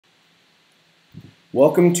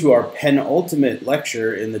Welcome to our penultimate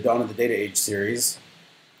lecture in the Dawn of the Data Age series.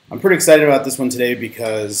 I'm pretty excited about this one today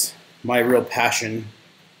because my real passion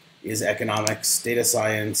is economics. Data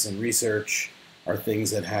science and research are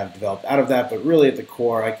things that have developed out of that, but really at the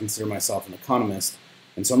core I consider myself an economist.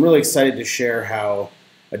 And so I'm really excited to share how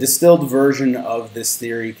a distilled version of this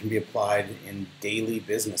theory can be applied in daily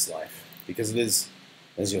business life, because it is,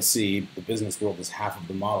 as you'll see, the business world is half of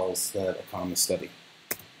the models that economists study.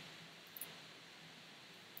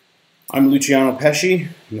 I'm Luciano Pesci.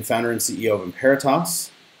 I'm the founder and CEO of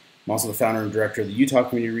Emperitas. I'm also the founder and director of the Utah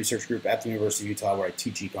Community Research Group at the University of Utah, where I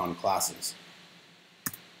teach econ classes.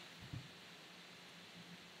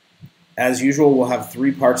 As usual, we'll have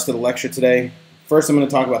three parts to the lecture today. First, I'm going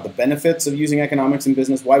to talk about the benefits of using economics in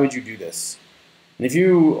business. Why would you do this? And if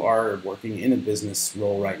you are working in a business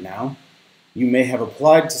role right now, you may have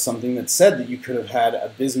applied to something that said that you could have had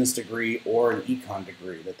a business degree or an econ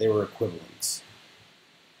degree, that they were equivalents.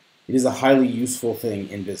 It is a highly useful thing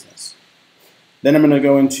in business. Then I'm going to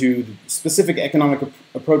go into specific economic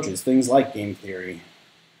approaches, things like game theory,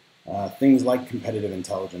 things like competitive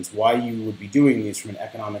intelligence, why you would be doing these from an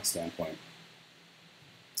economic standpoint.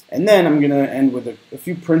 And then I'm going to end with a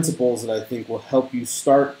few principles that I think will help you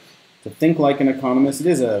start to think like an economist. It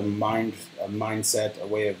is a mindset, a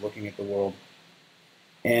way of looking at the world,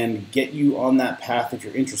 and get you on that path if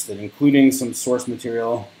you're interested, including some source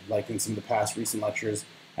material, like in some of the past recent lectures.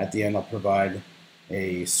 At the end, I'll provide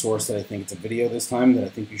a source that I think it's a video this time that I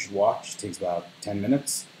think you should watch. It takes about 10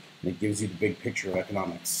 minutes, and it gives you the big picture of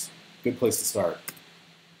economics. Good place to start.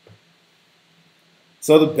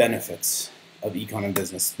 So the benefits of econ and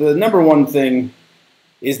business. The number one thing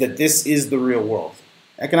is that this is the real world.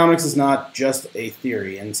 Economics is not just a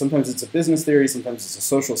theory, and sometimes it's a business theory, sometimes it's a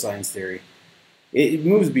social science theory. It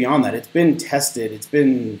moves beyond that. It's been tested, it's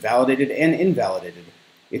been validated and invalidated.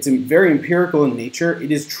 It's very empirical in nature. It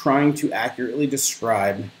is trying to accurately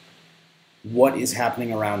describe what is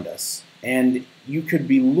happening around us. And you could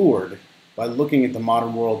be lured by looking at the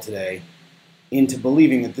modern world today into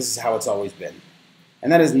believing that this is how it's always been. And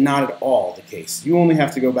that is not at all the case. You only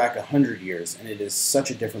have to go back 100 years, and it is such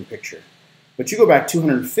a different picture. But you go back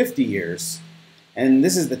 250 years, and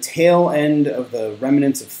this is the tail end of the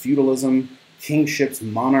remnants of feudalism, kingships,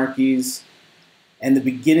 monarchies, and the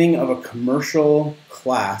beginning of a commercial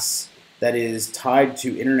class that is tied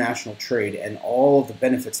to international trade and all of the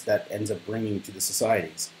benefits that ends up bringing to the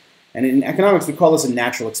societies. And in economics, we call this a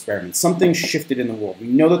natural experiment. Something shifted in the world. We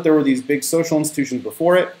know that there were these big social institutions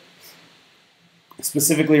before it,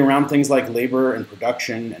 specifically around things like labor and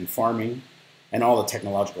production and farming and all the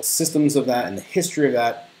technological systems of that and the history of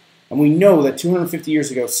that. And we know that 250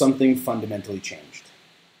 years ago, something fundamentally changed.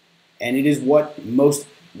 And it is what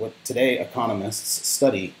today economists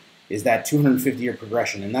study is that 250-year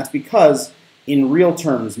progression. And that's because in real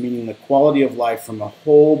terms, meaning the quality of life from a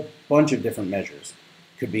whole bunch of different measures.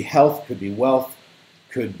 Could be health, could be wealth,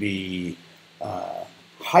 could be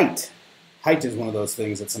height. Height is one of those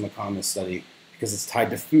things that some economists study because it's tied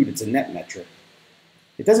to food. It's a net metric.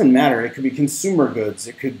 It doesn't matter. It could be consumer goods.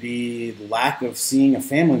 It could be the lack of seeing a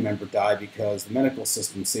family member die because the medical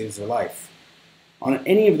system saves their life. On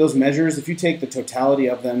any of those measures, if you take the totality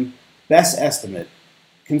of them, best estimate,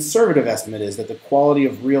 conservative estimate is that the quality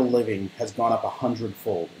of real living has gone up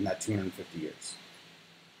 100-fold in that 250 years.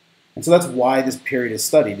 And so that's why this period is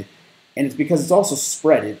studied. And it's because it's also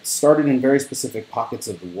spread. It started in very specific pockets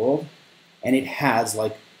of the world, and it has,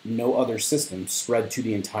 like no other system, spread to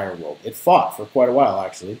the entire world. It fought for quite a while,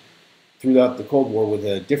 actually, throughout the Cold War with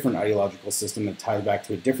a different ideological system that tied back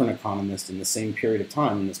to a different economist in the same period of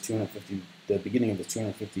time in this the beginning of this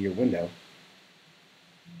 250-year window.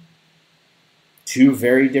 Two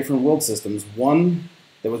very different world systems. One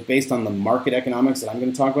that was based on the market economics that I'm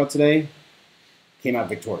going to talk about today came out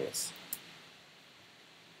victorious.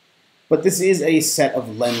 But this is a set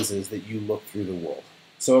of lenses that you look through the world.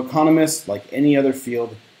 So economists, like any other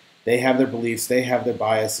field, they have their beliefs, they have their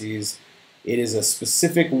biases. It is a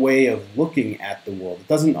specific way of looking at the world. It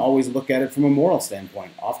doesn't always look at it from a moral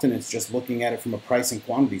standpoint. Often it's just looking at it from a price and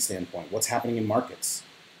quantity standpoint. What's happening in markets?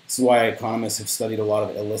 This is why economists have studied a lot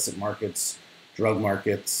of illicit markets, drug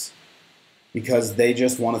markets, because they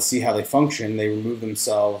just want to see how they function. They remove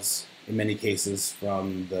themselves, in many cases,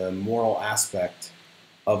 from the moral aspect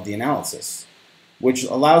of the analysis, which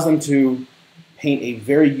allows them to paint a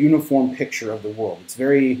very uniform picture of the world.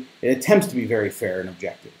 It attempts to be very fair and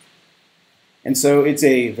objective. And so it's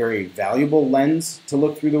a very valuable lens to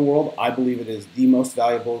look through the world. I believe it is the most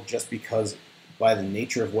valuable just because by the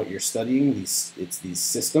nature of what you're studying, it's these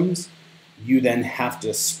systems, you then have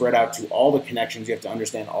to spread out to all the connections. You have to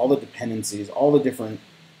understand all the dependencies, all the different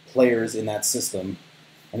players in that system.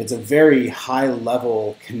 And it's a very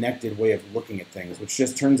high-level, connected way of looking at things, which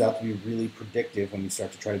just turns out to be really predictive when you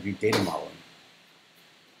start to try to do data modeling.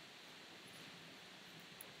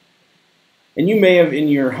 And you may have, in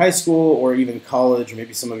your high school or even college, or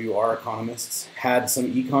maybe some of you are economists, had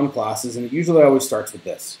some econ classes, and it usually always starts with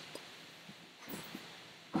this.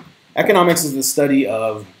 Economics is the study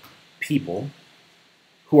of people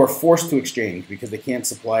who are forced to exchange because they can't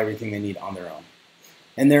supply everything they need on their own.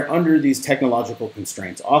 And they're under these technological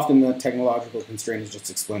constraints. Often the technological constraint is just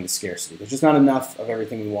explained as scarcity. There's just not enough of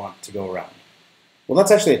everything we want to go around. Well,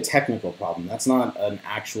 that's actually a technical problem. That's not an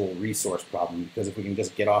actual resource problem, because if we can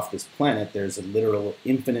just get off this planet, there's a literal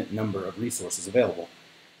infinite number of resources available.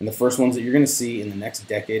 And the first ones that you're going to see in the next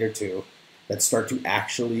decade or two that start to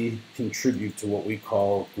actually contribute to what we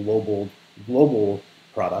call global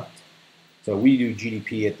product. So we do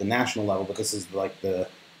GDP at the national level, but this is like the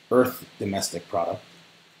Earth domestic product.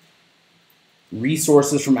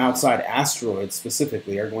 Resources from outside, asteroids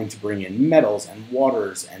specifically, are going to bring in metals and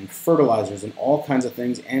waters and fertilizers and all kinds of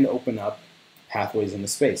things and open up pathways into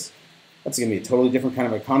space. That's going to be a totally different kind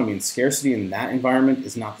of economy, and scarcity in that environment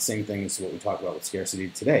is not the same thing as what we talk about with scarcity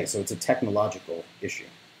today. So it's a technological issue.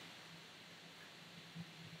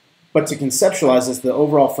 But to conceptualize this, the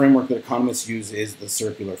overall framework that economists use is the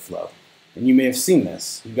circular flow. And you may have seen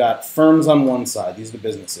this. You've got firms on one side, these are the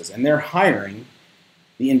businesses, and they're hiring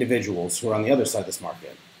the individuals who are on the other side of this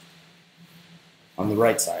market, on the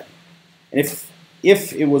right side. And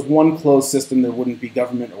if it was one closed system, there wouldn't be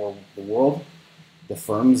government or the world. The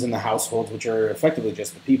firms and the households, which are effectively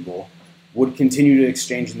just the people, would continue to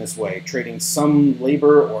exchange in this way, trading some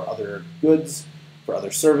labor or other goods for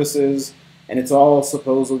other services, and it's all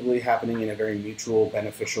supposedly happening in a very mutual,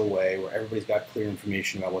 beneficial way where everybody's got clear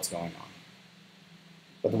information about what's going on.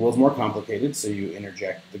 But the world's more complicated, so you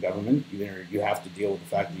interject the government. You have to deal with the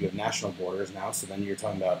fact that you have national borders now, so then you're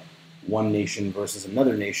talking about one nation versus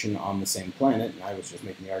another nation on the same planet, and I was just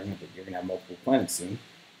making the argument that you're going to have multiple planets soon.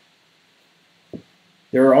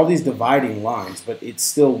 There are all these dividing lines, but it's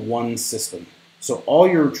still one system. So all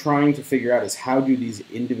you're trying to figure out is how do these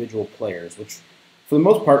individual players, which for the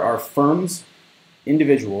most part are firms,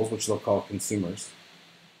 individuals, which they'll call consumers,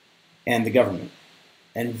 and the government,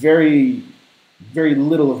 and very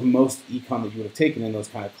little of most econ that you would have taken in those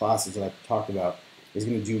kind of classes that I've talked about is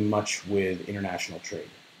going to do much with international trade,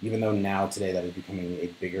 even though now today that is becoming a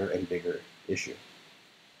bigger and bigger issue.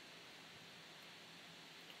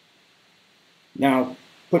 Now,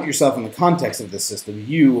 put yourself in the context of this system.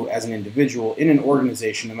 You, as an individual in an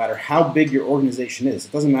organization, no matter how big your organization is,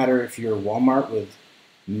 it doesn't matter if you're Walmart with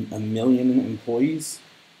 1 million employees,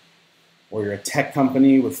 or you're a tech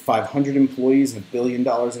company with 500 employees and $1 billion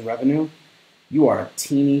in revenue, you are a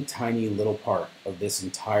teeny tiny little part of this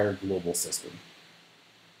entire global system.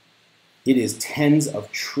 It is tens of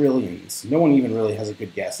trillions. No one even really has a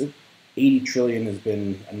good guess. 80 trillion has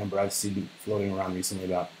been a number I've seen floating around recently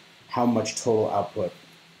about how much total output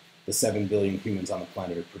the 7 billion humans on the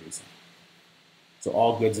planet are producing. So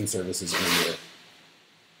all goods and services in a year.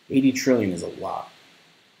 80 trillion is a lot.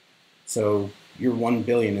 So your 1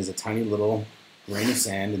 billion is a tiny little grain of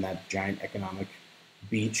sand in that giant economic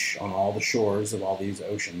beach on all the shores of all these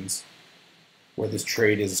oceans where this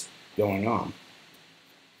trade is going on.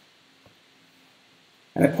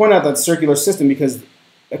 And I point out that circular system because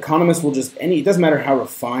economists will just, it doesn't matter how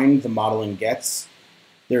refined the modeling gets,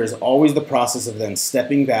 there is always the process of then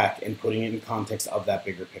stepping back and putting it in context of that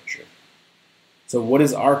bigger picture. So what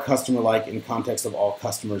is our customer like in context of all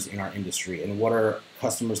customers in our industry? And what are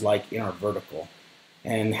customers like in our vertical?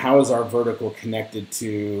 And how is our vertical connected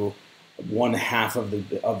to one half of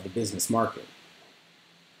the business market,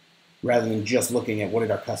 rather than just looking at what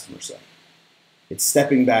did our customers say. It's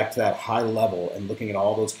stepping back to that high level and looking at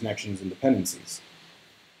all those connections and dependencies.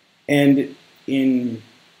 And in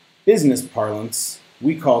business parlance,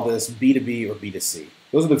 we call this B2B or B2C.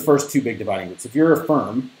 Those are the first two big dividing groups. If you're a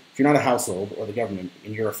firm, if you're not a household or the government,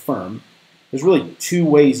 and you're a firm, there's really two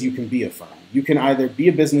ways you can be a firm. You can either be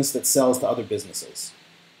a business that sells to other businesses,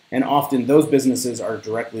 and often those businesses are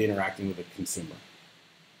directly interacting with a consumer.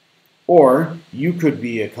 Or you could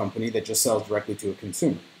be a company that just sells directly to a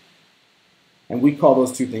consumer. And we call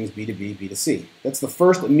those two things B2B, B2C. That's the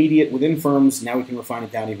first immediate within firms. Now we can refine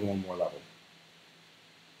it down even one more level.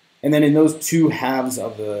 And then in those two halves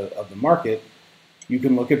of the market, you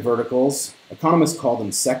can look at verticals. Economists call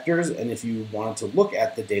them sectors. And if you wanted to look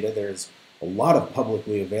at the data, there's a lot of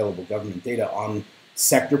publicly available government data on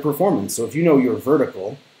sector performance. So if you know your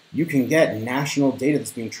vertical, you can get national data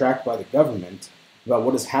that's being tracked by the government about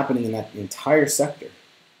what is happening in that entire sector.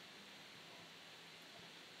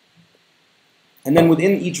 And then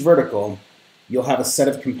within each vertical, you'll have a set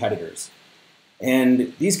of competitors.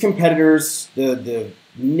 And these competitors, the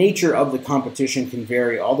nature of the competition can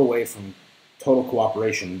vary all the way from total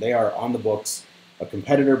cooperation. They are on the books, a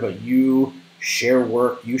competitor, but you share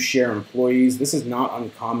work, you share employees. This is not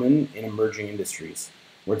uncommon in emerging industries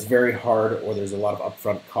where it's very hard or there's a lot of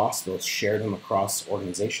upfront costs. They'll share them across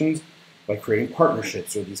organizations by creating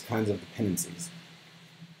partnerships or these kinds of dependencies.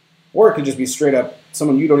 Or it could just be straight up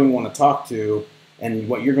someone you don't even want to talk to, and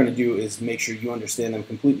what you're going to do is make sure you understand them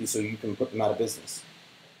completely so you can put them out of business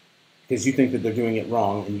because you think that they're doing it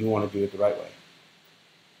wrong and you want to do it the right way.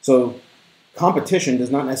 So competition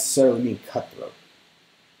does not necessarily mean cutthroat,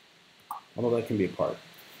 although that can be a part.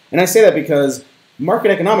 And I say that because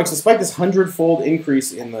market economics, despite this 100-fold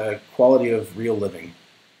increase in the quality of real living,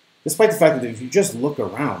 despite the fact that if you just look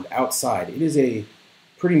around outside, it is a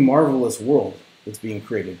pretty marvelous world that's being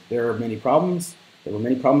created. There are many problems. There were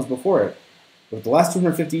many problems before it. But the last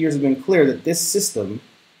 250 years have been clear that this system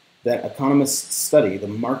that economists study, the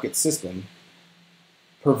market system,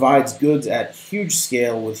 provides goods at huge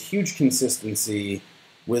scale with huge consistency,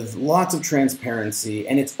 with lots of transparency,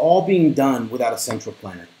 and it's all being done without a central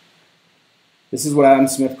planner. This is what Adam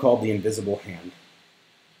Smith called the invisible hand.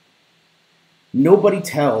 Nobody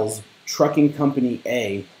tells trucking company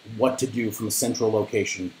A what to do from a central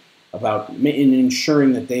location about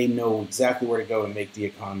ensuring that they know exactly where to go and make the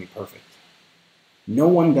economy perfect. No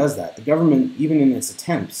one does that. The government, even in its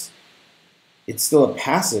attempts, it's still a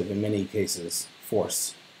passive, in many cases,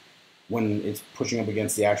 force when it's pushing up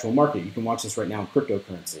against the actual market. You can watch this right now in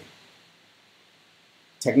cryptocurrency.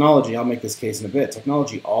 Technology, I'll make this case in a bit,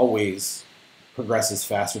 technology always progresses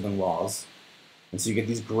faster than laws. And so you get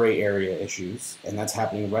these gray area issues, and that's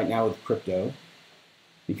happening right now with crypto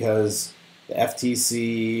because the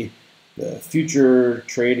FTC, the Future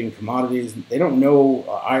Trade in Commodities, they don't know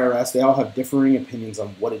IRS. They all have differing opinions on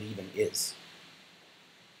what it even is.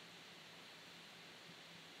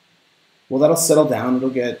 Well, that'll settle down. It'll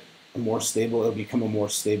get more stable. It'll become a more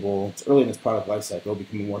stable, it's early in its product life cycle. It'll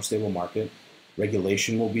become a more stable market.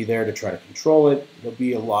 Regulation will be there to try to control it. It'll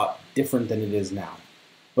be a lot different than it is now.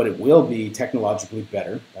 But it will be technologically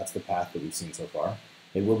better. That's the path that we've seen so far.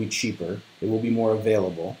 It will be cheaper. It will be more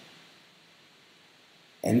available.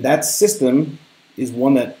 And that system is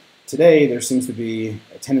one that today there seems to be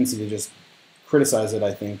a tendency to just criticize it,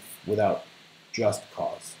 I think, without just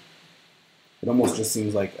cause. It almost just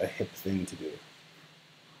seems like a hip thing to do.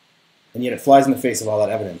 And yet it flies in the face of all that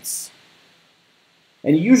evidence.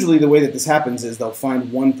 And usually the way that this happens is they'll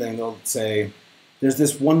find one thing, they'll say, there's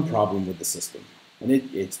this one problem with the system. And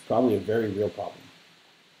it's probably a very real problem.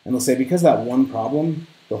 And they'll say, because of that one problem,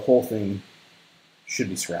 the whole thing should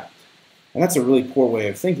be scrapped. And that's a really poor way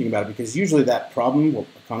of thinking about it, because usually that problem, what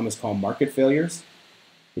economists call market failures,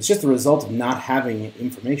 it's just the result of not having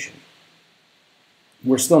information.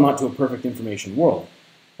 We're still not to a perfect information world.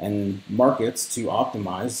 And markets, to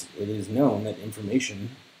optimize, it is known that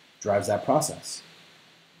information drives that process.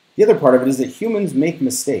 The other part of it is that humans make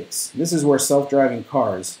mistakes. This is where self-driving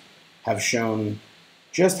cars have shown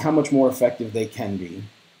just how much more effective they can be.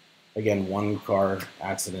 Again, one car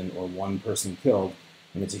accident or one person killed,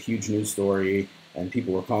 and it's a huge news story, and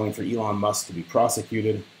people were calling for Elon Musk to be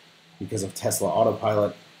prosecuted because of Tesla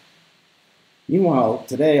autopilot. Meanwhile,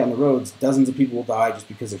 today on the roads, dozens of people will die just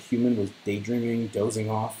because a human was daydreaming, dozing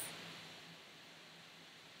off,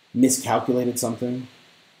 miscalculated something.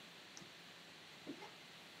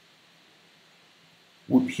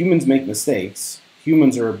 Humans make mistakes.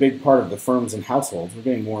 Humans are a big part of the firms and households. We're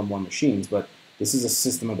getting more and more machines, but this is a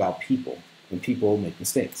system about people, and people make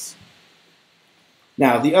mistakes.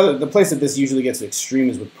 Now, the place that this usually gets extreme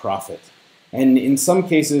is with profit. And in some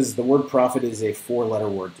cases, the word profit is a four-letter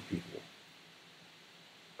word to people.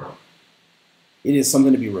 It is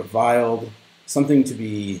something to be reviled, something to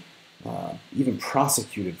be even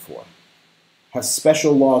prosecuted for. Have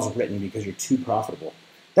special laws written because you're too profitable.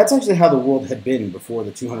 That's actually how the world had been before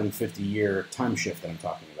the 250-year time shift that I'm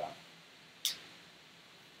talking about.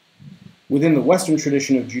 Within the Western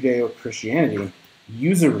tradition of Judeo-Christianity,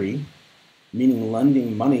 usury, meaning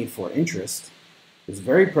lending money for interest, is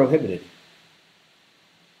very prohibited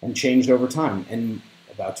and changed over time. And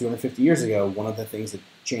about 250 years ago, one of the things that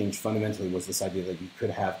changed fundamentally was this idea that you could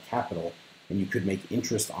have capital and you could make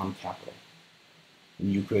interest on capital.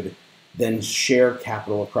 And you could then share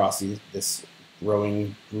capital across this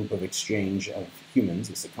growing group of exchange of humans,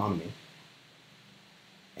 this economy.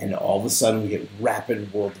 And all of a sudden we get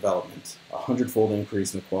rapid world development, a 100-fold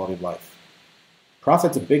increase in the quality of life.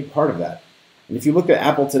 Profit's a big part of that. And if you look at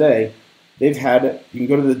Apple today, they've had, you can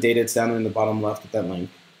go to the data, it's down there in the bottom left at that link.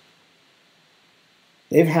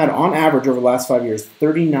 They've had, on average, over the last 5 years,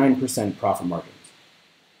 39% profit margins.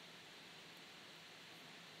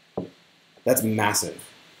 That's massive.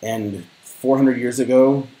 And 400 years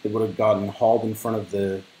ago, they would have gotten hauled in front of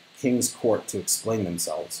the king's court to explain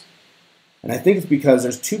themselves. And I think it's because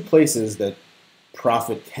there's two places that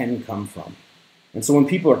profit can come from. And so when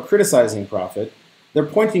people are criticizing profit, they're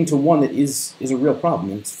pointing to one that is a real problem,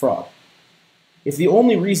 and it's fraud. If the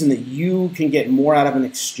only reason that you can get more out of an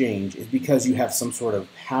exchange is because you have some sort of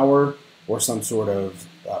power or some sort of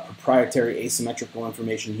proprietary asymmetrical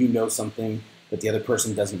information, you know something that the other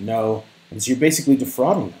person doesn't know, and so you're basically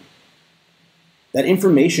defrauding them. That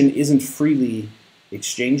information isn't freely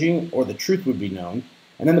exchanging, or the truth would be known,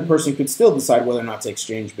 and then the person could still decide whether or not to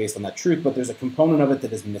exchange based on that truth, but there's a component of it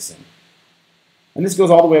that is missing. And this goes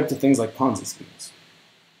all the way up to things like Ponzi schemes.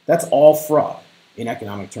 That's all fraud in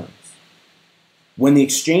economic terms. When the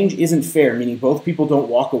exchange isn't fair, meaning both people don't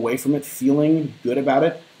walk away from it feeling good about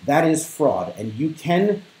it, that is fraud. And you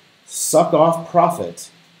can suck off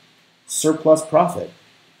profit, surplus profit,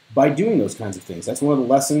 by doing those kinds of things. That's one of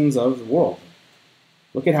the lessons of the world.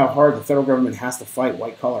 Look at how hard the federal government has to fight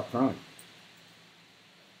white-collar crime.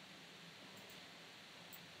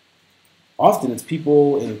 Often it's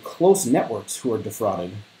people in close networks who are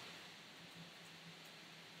defrauded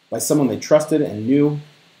by someone they trusted and knew.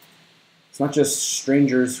 It's not just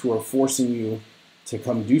strangers who are forcing you to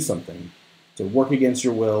come do something, to work against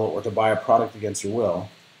your will, or to buy a product against your will.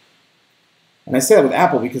 And I say that with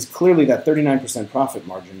Apple because clearly that 39% profit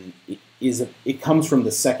margin it comes from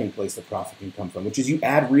the second place the profit can come from, which is you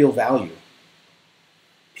add real value.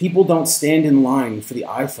 People don't stand in line for the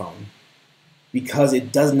iPhone because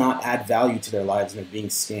it does not add value to their lives and they're being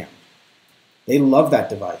scammed. They love that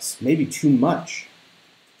device, maybe too much.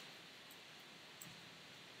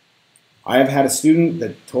 I have had a student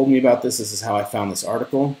that told me about this. This is how I found this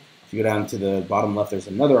article. If you go down to the bottom left, there's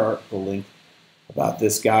another article link about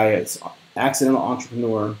this guy. It's an accidental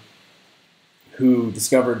entrepreneur who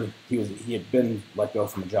discovered he had been let go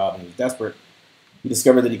from a job and he was desperate. He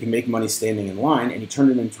discovered that he could make money standing in line, and he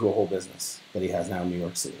turned it into a whole business that he has now in New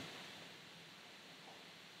York City.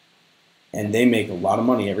 And they make a lot of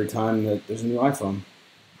money every time that there's a new iPhone.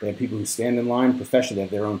 They have people who stand in line professionally. They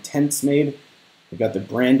have their own tents made. They've got their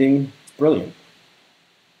branding. It's brilliant.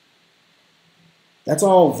 That's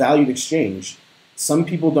all valued exchange. Some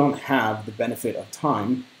people don't have the benefit of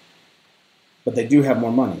time, but they do have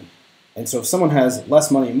more money. And so if someone has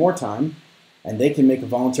less money and more time, and they can make a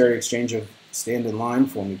voluntary exchange of stand in line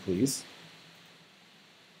for me, please,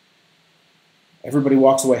 everybody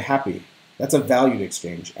walks away happy. That's a valued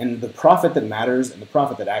exchange. And the profit that matters and the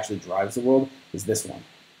profit that actually drives the world is this one.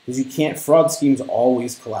 Because you can't, fraud schemes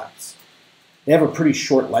always collapse. They have a pretty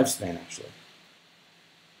short lifespan, actually,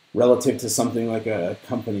 relative to something like a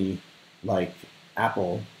company like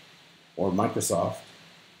Apple or Microsoft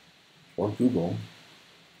or Google,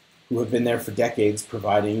 who have been there for decades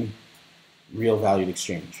providing real valued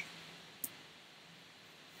exchange.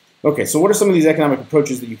 Okay, so what are some of these economic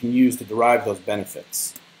approaches that you can use to derive those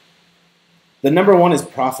benefits? The number one is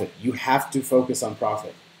profit. You have to focus on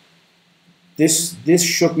profit. This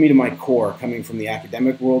shook me to my core coming from the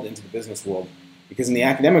academic world into the business world, because in the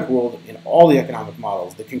academic world, in all the economic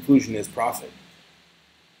models, the conclusion is profit.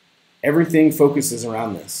 Everything focuses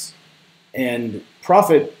around this. And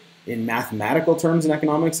profit, in mathematical terms in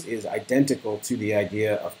economics, is identical to the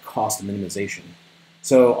idea of cost minimization.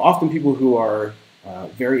 So often people who are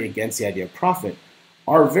very against the idea of profit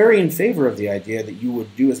are very in favor of the idea that you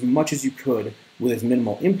would do as much as you could with as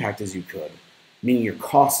minimal impact as you could, meaning your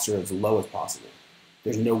costs are as low as possible.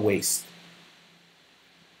 There's no waste.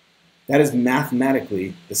 That is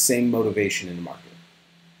mathematically the same motivation in the market.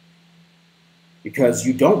 Because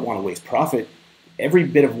you don't want to waste profit. Every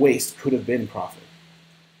bit of waste could have been profit.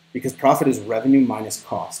 Because profit is revenue minus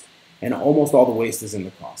cost. And almost all the waste is in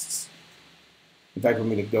the costs. In fact, we're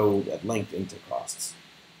going to go at length into costs.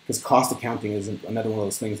 Because cost accounting is another one of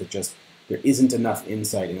those things that just, there isn't enough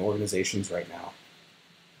insight in organizations right now.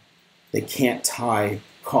 They can't tie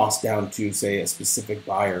cost down to, say, a specific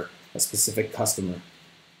buyer, a specific customer.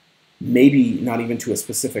 Maybe not even to a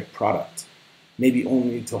specific product. Maybe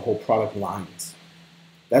only to whole product lines.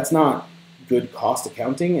 That's not good cost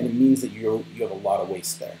accounting, and it means that you have a lot of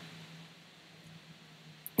waste there.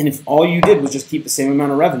 And if all you did was just keep the same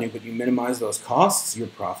amount of revenue, but you minimize those costs, your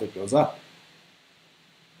profit goes up.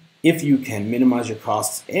 If you can minimize your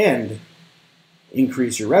costs and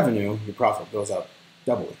increase your revenue, your profit goes up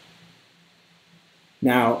doubly.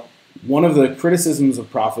 Now, one of the criticisms of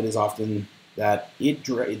profit is often that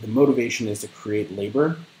the motivation is to create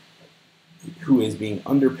labor who is being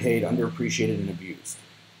underpaid, underappreciated, and abused.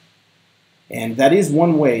 And that is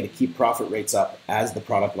one way to keep profit rates up as the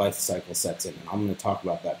product life cycle sets in. And I'm going to talk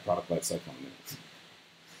about that product life cycle in a minute.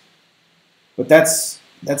 But that's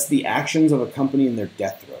the actions of a company in their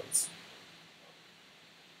death throes.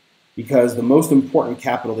 Because the most important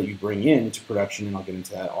capital that you bring into production, and I'll get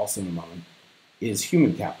into that also in a moment, is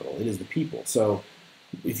human capital. It is the people. So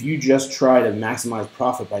if you just try to maximize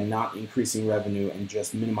profit by not increasing revenue and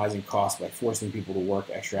just minimizing costs by forcing people to work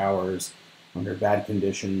extra hours under bad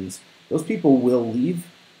conditions, those people will leave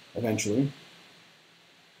eventually.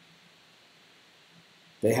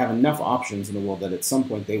 They have enough options in the world that at some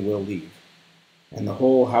point they will leave. And the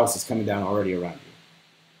whole house is coming down already around you.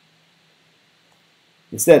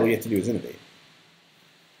 Instead, what you have to do is innovate.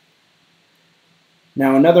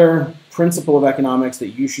 Now, another principle of economics that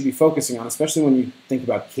you should be focusing on, especially when you think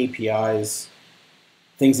about KPIs,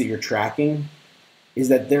 things that you're tracking, is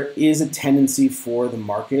that there is a tendency for the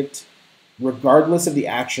market, regardless of the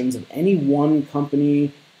actions of any one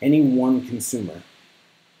company, any one consumer,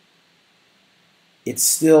 it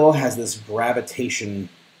still has this gravitation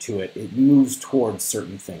to it. It moves towards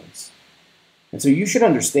certain things. And so you should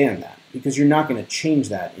understand that, because you're not going to change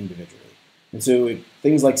that individually. And so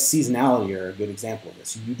things like seasonality are a good example of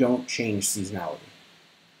this. You don't change seasonality.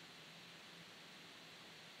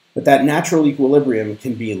 But that natural equilibrium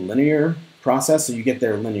can be a linear process, so you get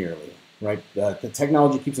there linearly, right? The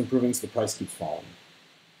technology keeps improving, so the price keeps falling.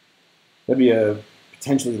 That'd be a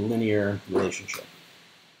potentially linear relationship.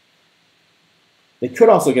 They could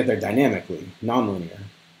also get there dynamically, nonlinear.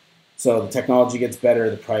 So the technology gets better,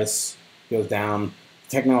 the price goes down.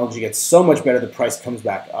 The technology gets so much better, the price comes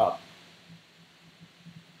back up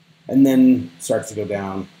and then starts to go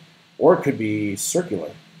down. Or it could be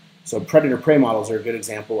circular. So predator-prey models are a good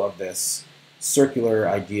example of this circular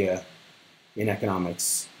idea in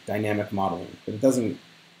economics, dynamic modeling. But it doesn't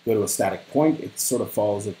go to a static point. It sort of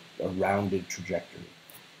follows a rounded trajectory.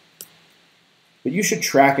 But you should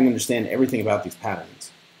track and understand everything about these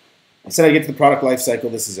patterns. I said I get to the product life cycle.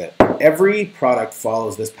 This is it. Every product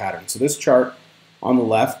follows this pattern. So this chart on the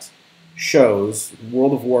left shows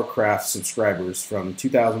World of Warcraft subscribers from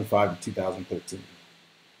 2005 to 2013.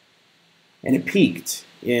 And it peaked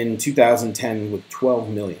in 2010 with 12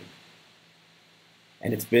 million.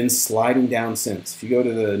 And it's been sliding down since. If you go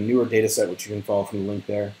to the newer data set, which you can follow from the link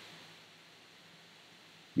there,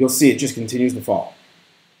 you'll see it just continues to fall.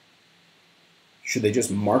 Should they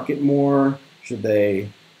just market more? Should they?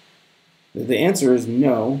 The answer is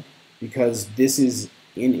no, because this is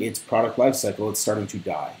in its product life cycle, it's starting to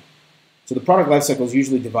die. So the product life cycle is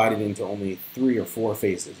usually divided into only 3 or 4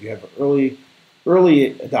 phases. You have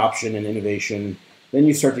early adoption and innovation, then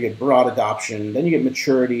you start to get broad adoption, then you get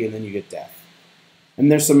maturity, and then you get death. And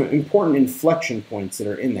there's some important inflection points that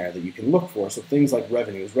are in there that you can look for. So things like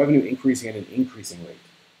revenue. Is revenue increasing at an increasing rate?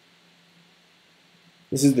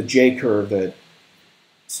 This is the J curve that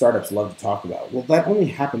startups love to talk about. Well, that only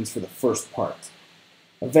happens for the first part.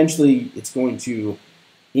 Eventually, it's going to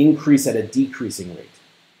increase at a decreasing rate.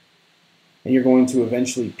 And you're going to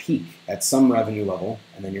eventually peak at some revenue level,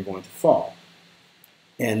 and then you're going to fall.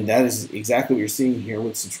 And that is exactly what you're seeing here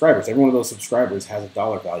with subscribers. Every one of those subscribers has a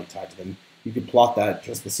dollar value tied to them. You could plot that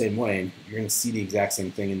just the same way, and you're going to see the exact same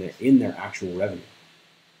thing in their actual revenue.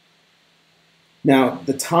 Now,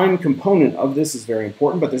 the time component of this is very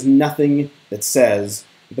important, but there's nothing that says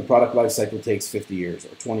that the product life cycle takes 50 years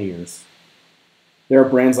or 20 years. There are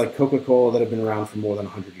brands like Coca-Cola that have been around for more than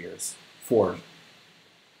 100 years. Ford.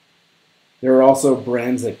 There are also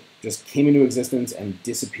brands that just came into existence and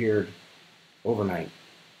disappeared overnight.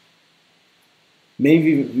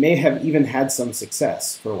 May have even had some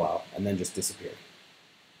success for a while and then just disappeared.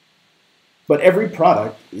 But every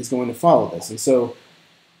product is going to follow this. And so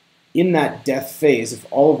in that death phase, if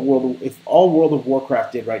all World of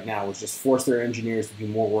Warcraft did right now was just force their engineers to do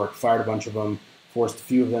more work, fired a bunch of them, forced a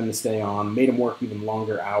few of them to stay on, made them work even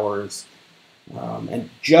longer hours, and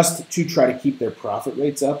just to try to keep their profit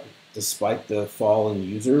rates up despite the fall in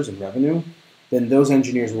users and revenue, then those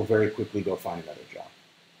engineers will very quickly go find another job.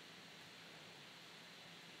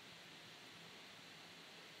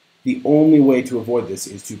 The only way to avoid this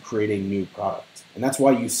is to create a new product. And that's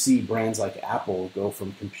why you see brands like Apple go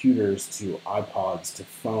from computers to iPods to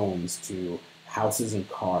phones to houses and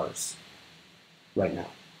cars right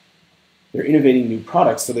now. They're innovating new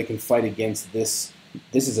products so they can fight against this.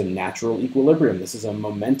 This is a natural equilibrium. This is a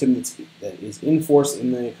momentum that is in force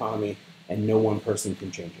in the economy, and no one person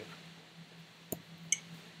can change it.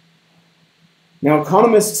 Now,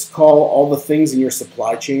 economists call all the things in your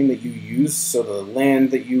supply chain that you use, so the land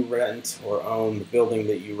that you rent or own, the building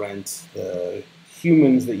that you rent, the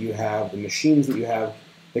humans that you have, the machines that you have,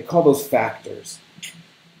 they call those factors.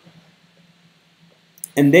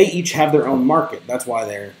 And they each have their own market. That's why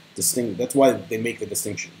they're distinct. That's why they make the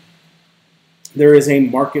distinction. There is a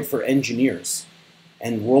market for engineers,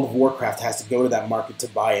 and World of Warcraft has to go to that market to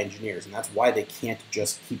buy engineers, and that's why they can't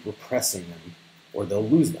just keep repressing them, or they'll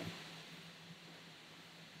lose them.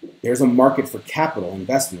 There's a market for capital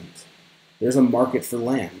investment. There's a market for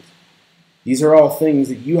land. These are all things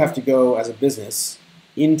that you have to go as a business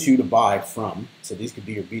into to buy from. So these could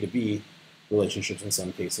be your B2B relationships in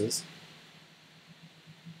some cases.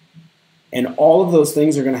 And all of those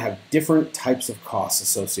things are going to have different types of costs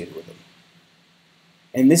associated with them.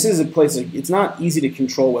 And this is a place, it's not easy to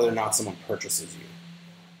control whether or not someone purchases you.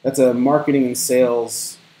 That's a marketing and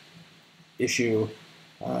sales issue.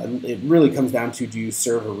 It really comes down to, do you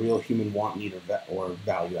serve a real human want, need, or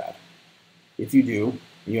value add? If you do,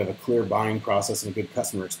 and you have a clear buying process and a good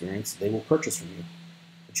customer experience, they will purchase from you.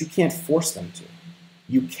 But you can't force them to.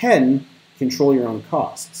 You can control your own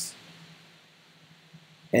costs.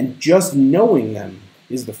 And just knowing them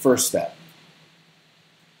is the first step.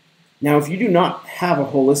 Now, if you do not have a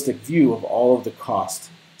holistic view of all of the cost,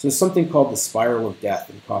 so there's something called the spiral of death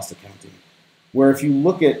in cost accounting, where if you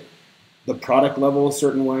look at the product level a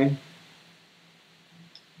certain way,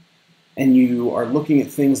 and you are looking at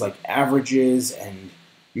things like averages, and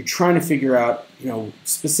you're trying to figure out,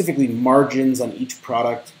 specifically margins on each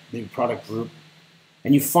product, maybe product group,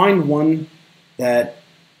 and you find one that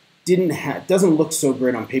doesn't look so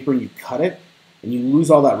great on paper, and you cut it, and you lose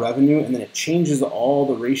all that revenue, and then it changes all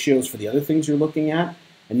the ratios for the other things you're looking at,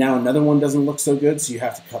 and now another one doesn't look so good, so you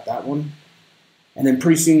have to cut that one. And then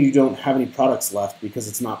pretty soon you don't have any products left because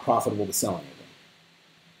it's not profitable to sell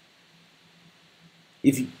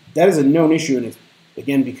any of them. That is a known issue, and it's,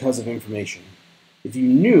 again, because of information. If you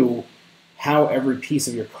knew how every piece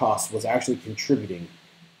of your cost was actually contributing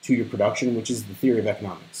to your production, which is the theory of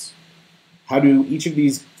economics, how do each of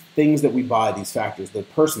these things that we buy, these factors, the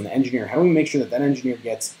person, the engineer, how do we make sure that that engineer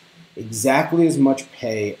gets exactly as much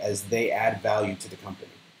pay as they add value to the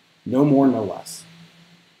company? No more, no less.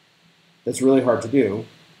 That's really hard to do.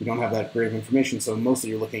 You don't have that great of information, so mostly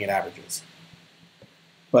you're looking at averages.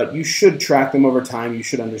 But you should track them over time. You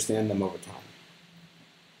should understand them over time.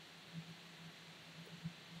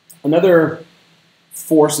 Another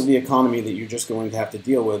force of the economy that you're just going to have to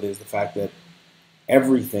deal with is the fact that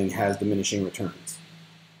everything has diminishing returns.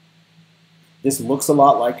 This looks a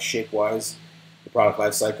lot like Shapewise, the product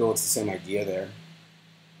life cycle. It's the same idea there.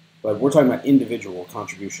 But we're talking about individual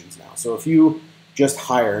contributions now. So if you just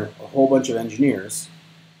hire a whole bunch of engineers,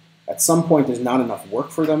 at some point there's not enough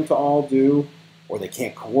work for them to all do, or they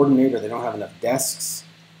can't coordinate, or they don't have enough desks,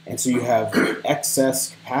 and so you have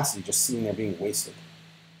excess capacity just sitting there being wasted.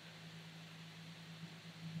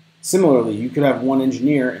 Similarly, you could have one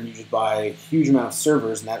engineer and you just buy a huge amount of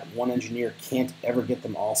servers, and that one engineer can't ever get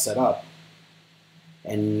them all set up,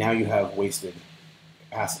 and now you have wasted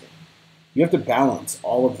capacity. You have to balance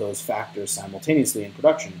all of those factors simultaneously in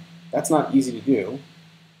production. That's not easy to do,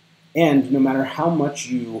 and no matter how much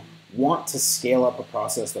you want to scale up a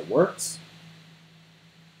process that works,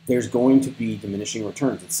 there's going to be diminishing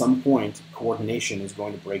returns. At some point, coordination is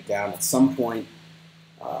going to break down. At some point,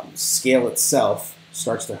 scale itself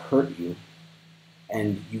starts to hurt you,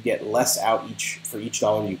 and you get less out for each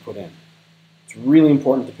dollar you put in. It's really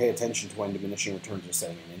important to pay attention to when diminishing returns are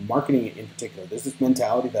setting in. In marketing in particular, there's this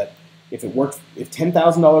mentality that if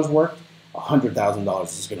 $10,000 worked, $100,000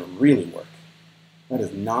 is going to really work. That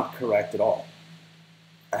is not correct at all.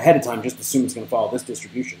 Ahead of time, just assume it's going to follow this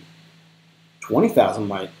distribution. 20,000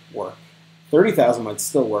 might work. 30,000 might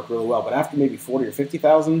still work really well, but after maybe 40 or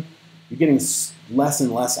 50,000, you're getting less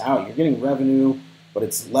and less out. You're getting revenue, but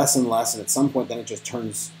it's less and less, and at some point then it just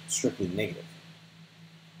turns strictly negative.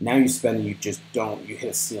 Now you spend and you hit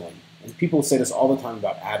a ceiling. And people say this all the time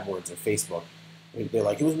about AdWords or Facebook. They're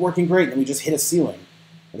like, it was working great, and we just hit a ceiling.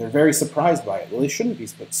 And they're very surprised by it. Well, they shouldn't be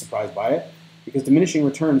surprised by it, because diminishing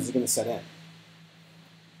returns is going to set in.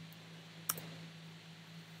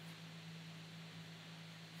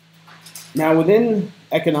 Now, within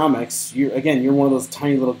economics, you're one of those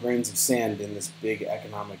tiny little grains of sand in this big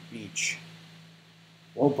economic beach.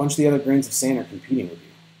 Well, a bunch of the other grains of sand are competing with you.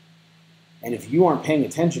 And if you aren't paying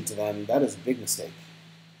attention to them, that is a big mistake.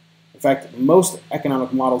 In fact, most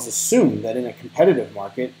economic models assume that in a competitive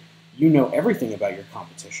market, you know everything about your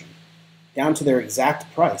competition, down to their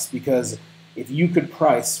exact price, because if you could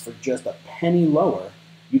price for just a penny lower,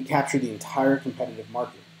 you'd capture the entire competitive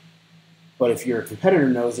market. But if your competitor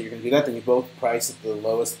knows that you're going to do that, then you both price at the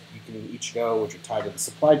lowest you can each go, which are tied to the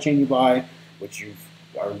supply chain you buy, which you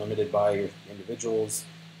are limited by your individuals.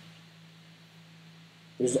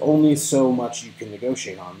 There's only so much you can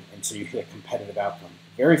negotiate on, and so you hit a competitive outcome.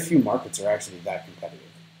 very few markets are actually that competitive.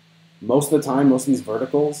 Most of the time, most of these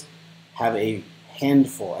verticals have a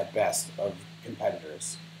handful at best of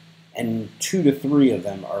competitors, and 2 to 3 of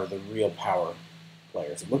them are the real power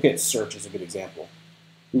players. Look at search as a good example.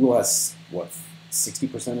 Google has, what,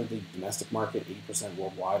 60% of the domestic market, 80%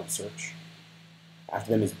 worldwide of search.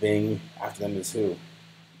 After them is Bing. After them is who? You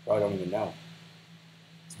probably don't even know.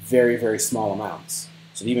 It's very, very small amounts.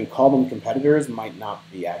 So to even call them competitors might not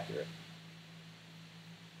be accurate.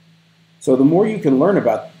 So the more you can learn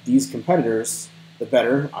about these competitors, the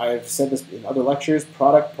better. I've said this in other lectures: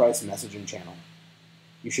 product, price, message, and channel.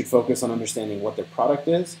 You should focus on understanding what their product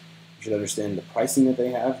is. You should understand the pricing that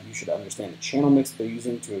they have. You should understand the channel mix that they're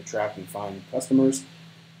using to attract and find customers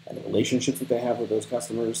and the relationships that they have with those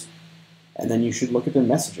customers. And then you should look at their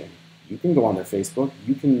messaging. You can go on their Facebook.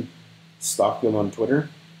 You can stalk them on Twitter.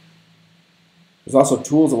 There's also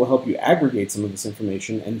tools that will help you aggregate some of this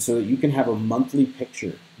information, and so that you can have a monthly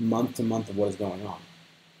picture, month to month, of what is going on.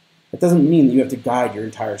 That doesn't mean that you have to guide your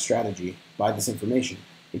entire strategy by this information.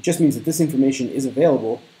 It just means that this information is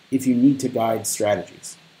available if you need to guide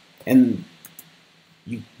strategies. And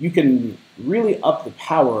you can really up the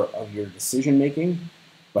power of your decision making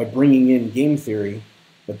by bringing in game theory,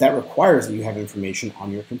 but that requires that you have information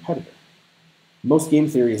on your competitor. Most game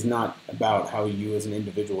theory is not about how you as an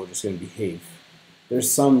individual are just going to behave. There's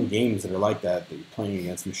some games that are like that you're playing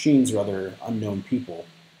against machines or other unknown people,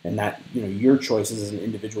 and that your choices as an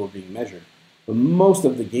individual are being measured. But most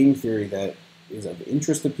of the game theory that is of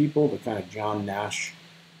interest to people, the kind of John Nash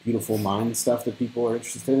beautiful mind stuff that people are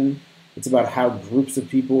interested in, it's about how groups of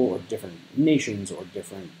people or different nations or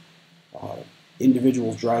different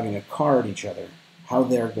individuals driving a car at each other, how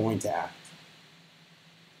they're going to act.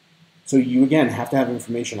 So you, again, have to have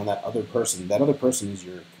information on that other person. That other person is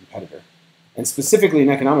your competitor. And specifically in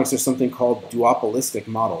economics, there's something called duopolistic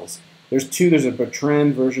models. There's two. There's a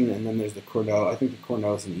Bertrand version, and then there's the Cournot. I think the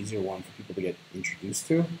Cournot is an easier one for people to get introduced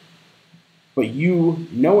to. But you,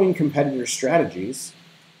 knowing competitor strategies,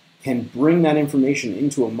 can bring that information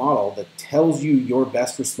into a model that tells you your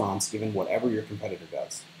best response given whatever your competitor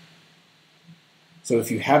does. So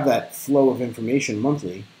if you have that flow of information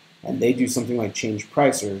monthly, and they do something like change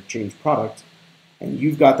price or change product, and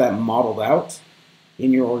you've got that modeled out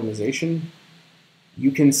in your organization,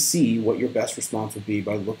 you can see what your best response would be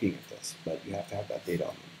by looking at this, but you have to have that data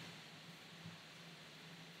on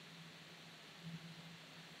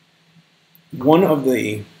them. One of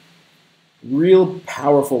the real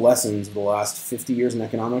powerful lessons of the last 50 years in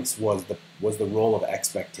economics was the role of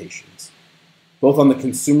expectations, both on the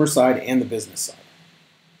consumer side and the business side.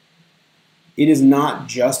 It is not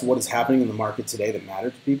just what is happening in the market today that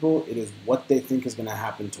matters to people. It is what they think is going to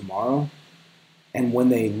happen tomorrow. And when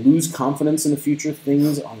they lose confidence in the future,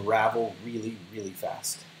 things unravel really, really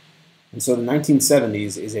fast. And so the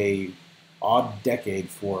 1970s is a odd decade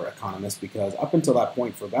for economists, because up until that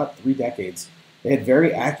point, for about 3 decades, they had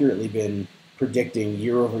very accurately been predicting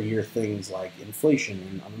year-over-year things like inflation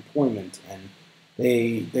and unemployment, and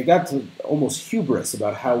they got to almost hubris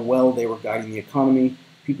about how well they were guiding the economy.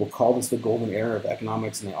 People call this the golden era of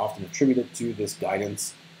economics, and they often attribute it to this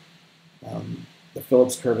guidance. The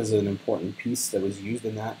Phillips curve is an important piece that was used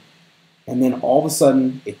in that. And then all of a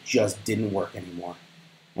sudden, it just didn't work anymore.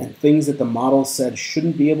 And things that the model said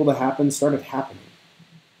shouldn't be able to happen started happening.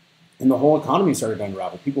 And the whole economy started to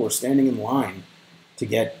unravel. People were standing in line to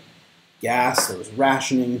get gas. There was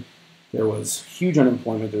rationing. There was huge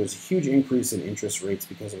unemployment. There was a huge increase in interest rates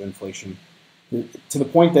because of inflation, to the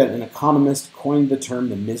point that an economist coined the term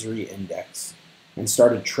the misery index and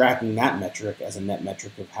started tracking that metric as a net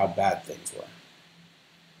metric of how bad things were.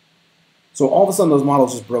 So all of a sudden, those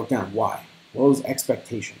models just broke down. Why? Well, those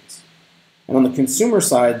expectations. And on the consumer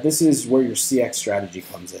side, this is where your CX strategy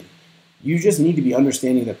comes in. You just need to be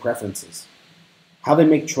understanding their preferences, how they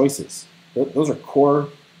make choices. Those are core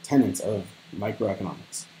tenets of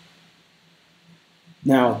microeconomics.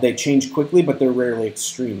 Now, they change quickly, but they're rarely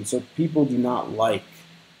extreme. So people do not like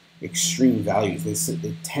extreme values.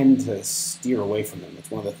 They tend to steer away from them. It's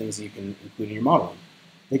one of the things that you can include in your modeling.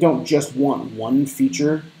 They don't just want one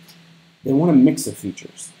feature. They want a mix of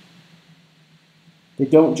features. They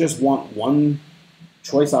don't just want one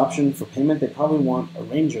choice option for payment. They probably want a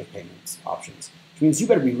range of payments options, which means you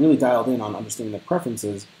better be really dialed in on understanding the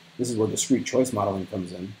preferences. This is where discrete choice modeling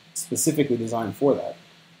comes in, specifically designed for that,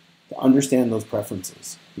 to understand those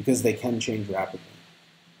preferences, because they can change rapidly.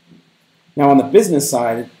 Now, on the business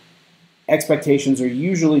side, expectations are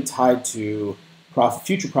usually tied to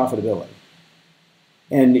future profitability.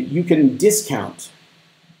 And you can discount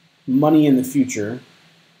money in the future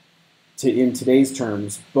in today's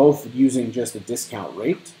terms, both using just a discount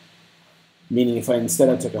rate, Meaning if instead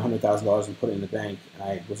I took $100,000 and put it in the bank and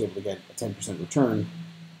I was able to get a 10% return,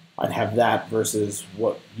 I'd have that versus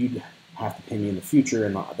what you'd have to pay me in the future,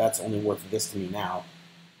 and that's only worth this to me now.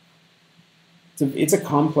 It's a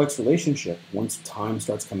complex relationship once time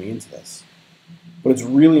starts coming into this. But it's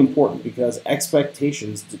really important because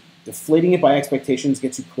expectations, deflating it by expectations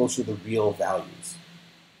gets you closer to the real values.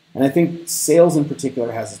 And I think sales in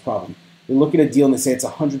particular has this problem. They look at a deal and they say it's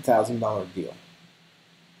a $100,000 deal.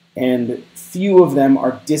 And few of them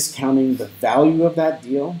are discounting the value of that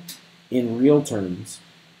deal in real terms,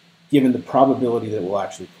 given the probability that it will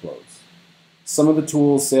actually close. Some of the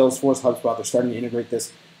tools, Salesforce, HubSpot, they're starting to integrate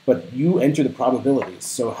this, but you enter the probabilities.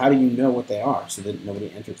 So how do you know what they are so that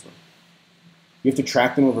nobody enters them? You have to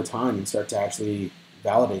track them over time and start to actually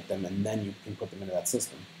validate them, and then you can put them into that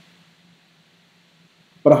system.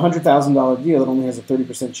 But a $100,000 deal that only has a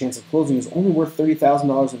 30% chance of closing is only worth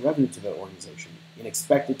 $30,000 in revenue to the organization in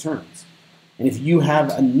expected terms. And if you have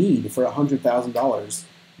a need for $100,000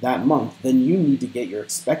 that month, then you need to get your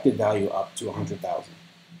expected value up to $100,000.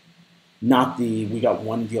 Not the, we got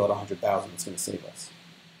one deal at $100,000 that's going to save us.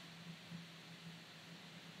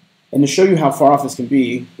 And to show you how far off this can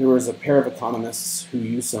be, there was a pair of economists who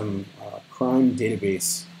used some crime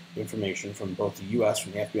database information from both the US,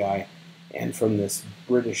 from the FBI, and from this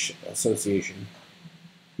British association.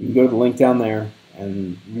 You can go to the link down there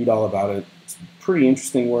and read all about it. It's pretty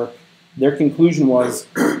interesting work. Their conclusion was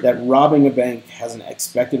that robbing a bank has an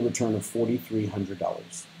expected return of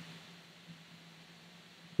 $4,300,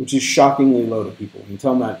 which is shockingly low to people. When you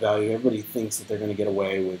tell them that value, everybody thinks that they're going to get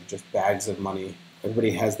away with just bags of money.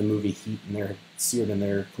 Everybody has the movie Heat seared in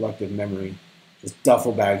their collective memory, just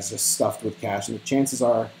duffel bags just stuffed with cash. And the chances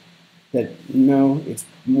are that, no, it's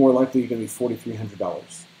more likely you're going to be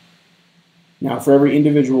 $4,300. Now, for every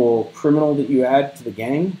individual criminal that you add to the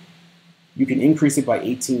gang, you can increase it by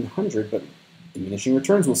 $1,800, but diminishing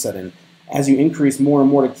returns will set in. As you increase more and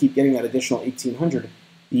more to keep getting that additional $1,800,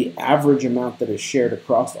 the average amount that is shared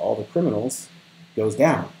across all the criminals goes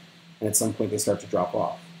down, and at some point they start to drop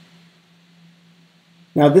off.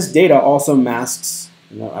 Now, this data also masks,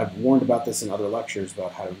 I've warned about this in other lectures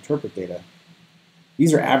about how to interpret data.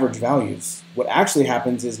 These are average values. What actually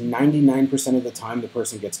happens is 99% of the time the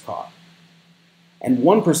person gets caught. And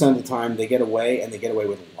 1% of the time they get away, and they get away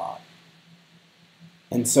with a lot.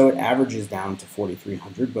 And so it averages down to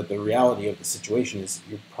 $4,300, but the reality of the situation is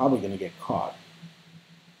you're probably going to get caught.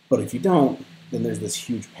 But if you don't, then there's this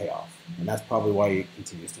huge payoff, and that's probably why it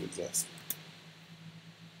continues to exist.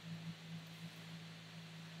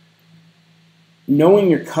 Knowing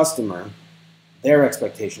your customer, their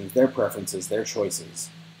expectations, their preferences, their choices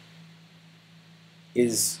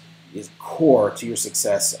is core to your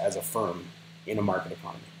success as a firm in a market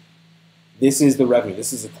economy. This is the revenue.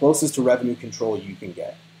 This is the closest to revenue control you can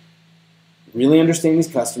get. Really understanding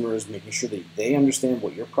these customers, making sure that they understand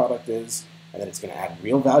what your product is and that it's going to add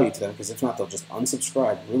real value to them, because if not, they'll just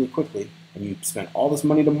unsubscribe really quickly, and you spent all this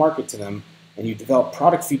money to market to them, and you develop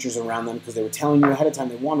product features around them because they were telling you ahead of time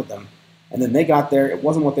they wanted them, and then they got there, it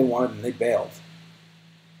wasn't what they wanted, and they bailed.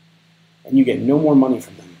 And you get no more money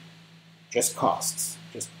from them, just costs,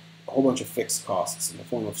 just a whole bunch of fixed costs in the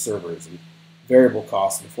form of servers and variable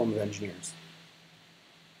costs in the form of engineers.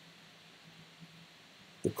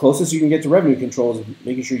 The closest you can get to revenue control is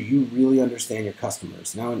making sure you really understand your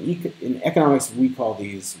customers. Now, in economics, we call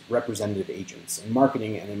these representative agents. In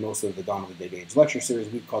marketing and in most of the Dominant Data Age lecture series,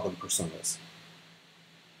 we call them personas.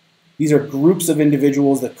 These are groups of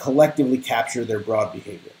individuals that collectively capture their broad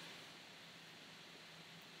behavior.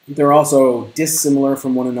 They're also dissimilar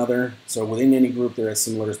from one another. So within any group, they're as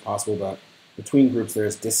similar as possible, but between groups, they're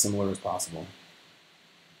as dissimilar as possible.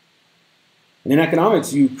 And in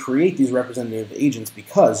economics, you create these representative agents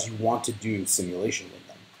because you want to do simulation with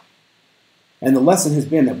them. And the lesson has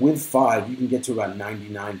been that with 5, you can get to about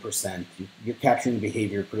 99%. You're capturing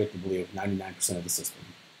behavior predictably of 99% of the system.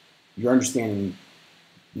 You're understanding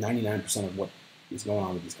 99% of what is going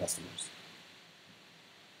on with these customers.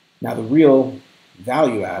 Now, the real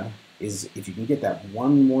value add is if you can get that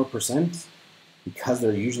 1% more, because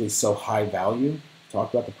they're usually so high value,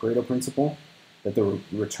 talk about the Pareto principle, that the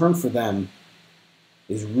return for them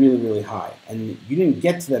is really, really high. And you didn't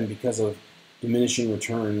get to them because of diminishing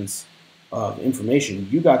returns of information.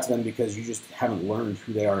 You got to them because you just haven't learned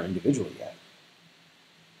who they are individually yet.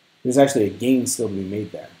 There's actually a gain still to be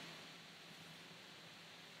made there.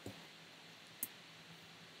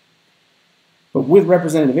 But with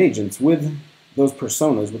representative agents, with those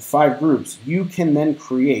personas, with 5 groups, you can then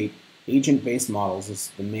create agent-based models.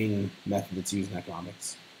 Is the main method that's used in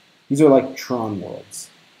economics. These are like Tron worlds.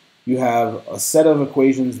 You have a set of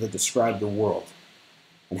equations that describe the world.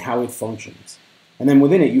 and how it functions. And then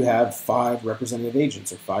within it, you have 5 representative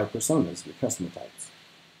agents, or 5 personas, your customer types.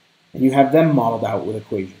 And you have them modeled out with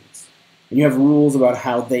equations. And you have rules about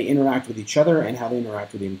how they interact with each other and how they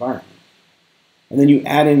interact with the environment. And then you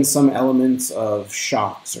add in some elements of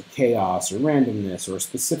shocks or chaos or randomness or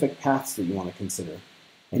specific paths that you want to consider.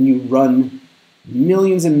 And you run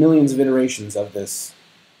millions and millions of iterations of this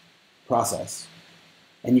process.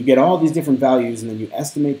 And you get all these different values, and then you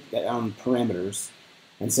estimate on parameters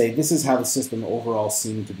and say, this is how the system overall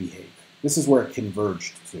seemed to behave. This is where it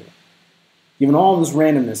converged to. Given all this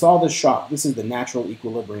randomness, all this shock, this is the natural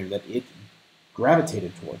equilibrium that it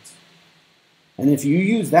gravitated towards. And if you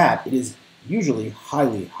use that, it is usually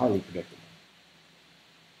highly, highly predictable.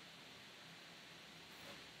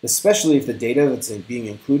 Especially if the data that's being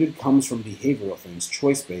included comes from behavioral things,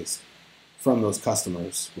 choice-based, from those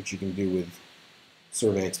customers, which you can do with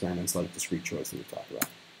survey experiments like discrete choice that we talked about.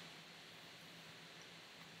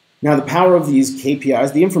 Now, the power of these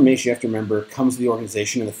KPIs, the information you have to remember, comes to the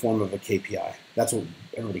organization in the form of a KPI. That's what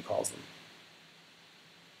everybody calls them.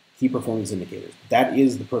 Key performance indicators. That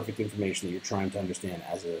is the perfect information that you're trying to understand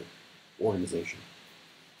as an organization.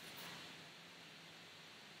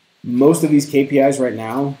 Most of these KPIs right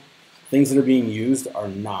now, things that are being used, are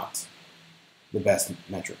not the best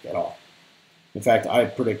metric at all. In fact, I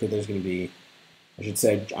predict that there's going to be, I should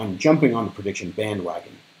say, I'm jumping on the prediction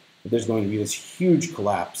bandwagon, that there's going to be this huge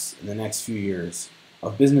collapse in the next few years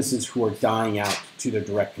of businesses who are dying out to their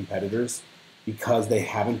direct competitors because they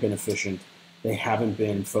haven't been efficient, they haven't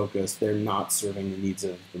been focused, they're not serving the needs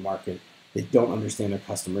of the market, they don't understand their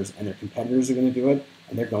customers, and their competitors are going to do it,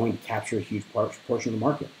 and they're going to capture a huge portion of the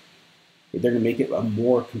market. They're going to make it a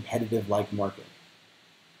more competitive-like market.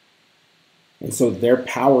 And so their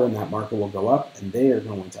power in that market will go up, and they are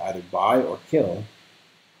going to either buy or kill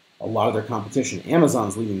a lot of their competition.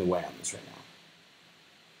 Amazon's leading the way on this right now.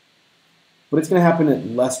 But it's going to happen at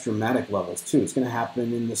less dramatic levels, too. It's going to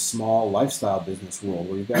happen in the small lifestyle business world,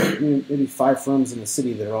 where you've got maybe 5 firms in a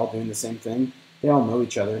city that are all doing the same thing. They all know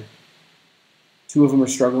each other. 2 of them are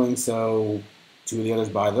struggling, so 2 of the others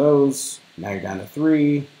buy those. Now you're down to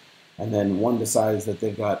 3. And then 1 decides that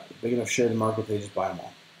they've got a big enough share of the market, they just buy them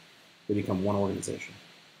all. They become one organization.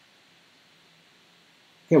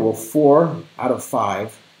 Okay, well, 4 out of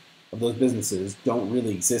 5 of those businesses don't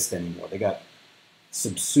really exist anymore. They got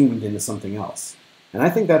subsumed into something else. And I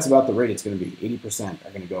think that's about the rate it's going to be. 80% are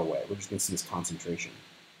going to go away. We're just going to see this concentration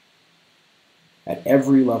at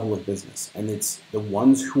every level of business. And it's the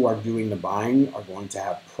ones who are doing the buying are going to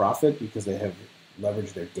have profit because they have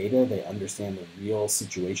leveraged their data. They understand the real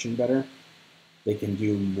situation better. They can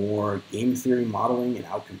do more game theory modeling and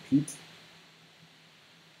outcompete.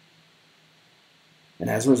 And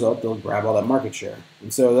as a result, they'll grab all that market share.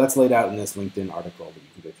 And so that's laid out in this LinkedIn article that you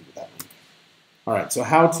can go through with that link. All right, so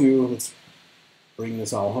let's bring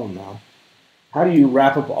this all home now. How do you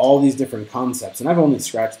wrap up all these different concepts? And I've only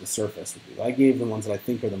scratched the surface with you. I gave the ones that I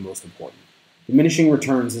think are the most important. Diminishing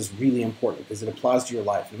returns is really important because it applies to your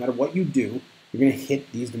life. No matter what you do, you're going to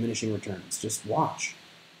hit these diminishing returns. Just watch,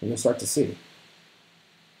 and you'll start to see.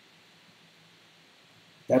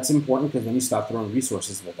 That's important because then you stop throwing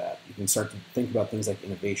resources into that. You can start to think about things like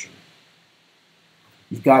innovation.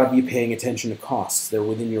 You've got to be paying attention to costs. They're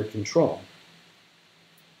within your control.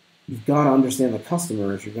 You've got to understand the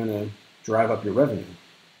customer if you're going to drive up your revenue.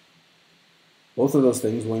 Both of those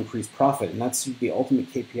things will increase profit, and that's the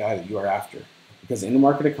ultimate KPI that you are after. Because in the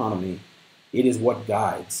market economy, it is what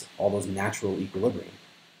guides all those natural equilibrium.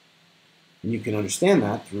 And you can understand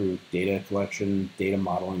that through data collection, data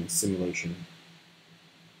modeling, simulation.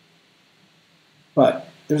 But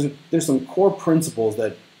there's some core principles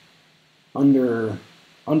that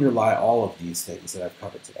underlie all of these things that I've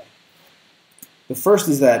covered today. The first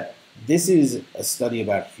is that this is a study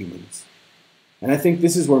about humans. And I think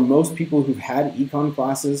this is where most people who've had econ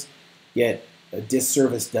classes get a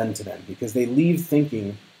disservice done to them because they leave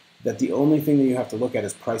thinking that the only thing that you have to look at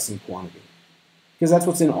is price and quantity. Because that's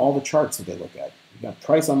what's in all the charts that they look at. You've got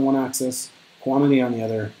price on one axis, quantity on the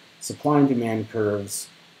other, supply and demand curves,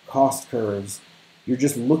 cost curves. You're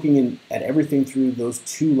just looking at everything through those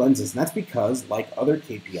 2 lenses. And that's because, like other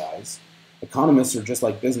KPIs, economists are just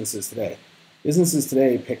like businesses today. Businesses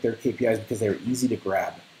today pick their KPIs because they were easy to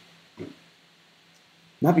grab,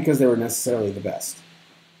 not because they were necessarily the best.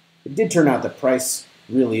 It did turn out that price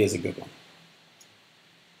really is a good one.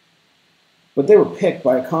 But they were picked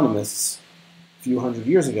by economists a few hundred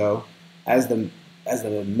years ago as the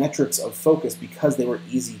metrics of focus because they were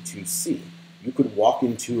easy to see. You could walk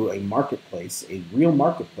into a marketplace, a real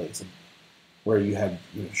marketplace, where you had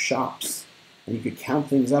shops, and you could count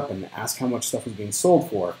things up and ask how much stuff was being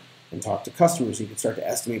sold for, and talk to customers. You could start to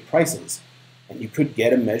estimate prices. And you could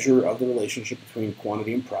get a measure of the relationship between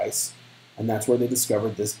quantity and price. And that's where they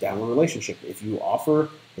discovered this downward relationship. If you offer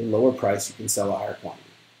a lower price, you can sell a higher quantity.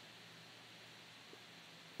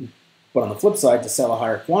 But on the flip side, to sell a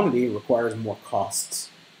higher quantity requires more costs.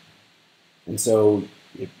 And so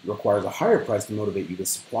it requires a higher price to motivate you to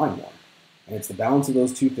supply more. And it's the balance of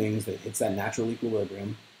those two things that hits that natural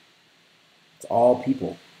equilibrium. It's all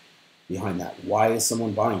people behind that. Why is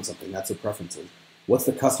someone buying something? That's their preferences. What's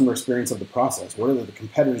the customer experience of the process? What are the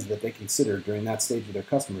competitors that they consider during that stage of their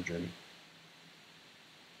customer journey?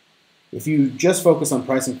 If you just focus on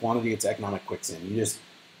price and quantity, it's economic quicksand.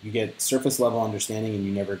 You get surface level understanding and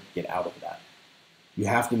you never get out of that. You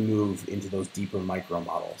have to move into those deeper micro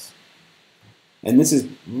models. And this is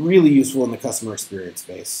really useful in the customer experience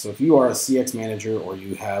space. So if you are a CX manager or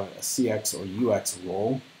you have a CX or UX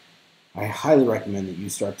role, I highly recommend that you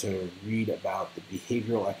start to read about the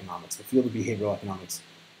behavioral economics. The field of behavioral economics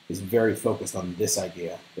is very focused on this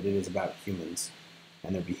idea, that it is about humans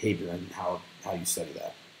and their behavior and how you study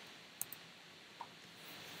that.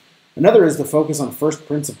 Another is to focus on first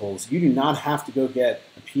principles. You do not have to go get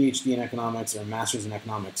a PhD in economics or a master's in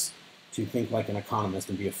economics to think like an economist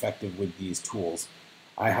and be effective with these tools.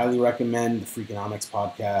 I highly recommend the Freakonomics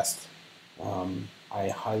podcast. I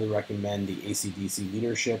highly recommend the ACDC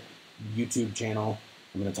Leadership YouTube channel.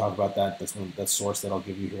 I'm going to talk about that. That's source that I'll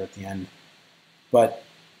give you here at the end. But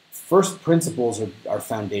first principles are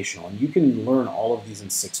foundational, and you can learn all of these in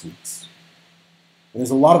 6 weeks. And there's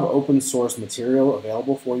a lot of open source material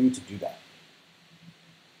available for you to do that.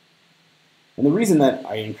 And the reason that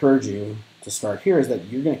I encourage you to start here is that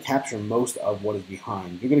you're going to capture most of what is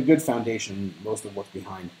behind. You get a good foundation, most of what's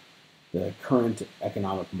behind the current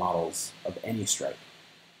economic models of any stripe.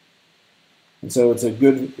 And so it's a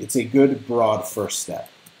good broad first step.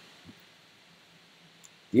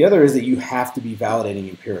 The other is that you have to be validating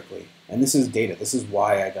empirically. And this is data. This is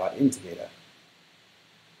why I got into data.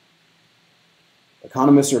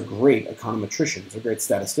 Economists are great econometricians, they're great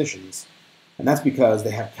statisticians. And that's because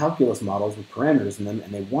they have calculus models with parameters in them,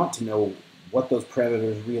 and they want to know what those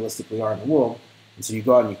parameters realistically are in the world. And so you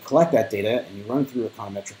go out and you collect that data, and you run through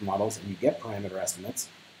econometric models, and you get parameter estimates,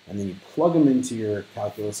 and then you plug them into your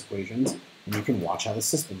calculus equations, and you can watch how the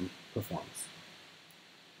system performs.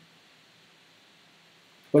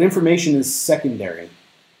 But information is secondary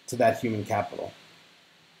to that human capital.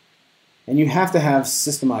 And you have to have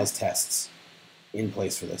systemized tests in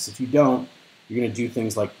place for this. If you don't, you're going to do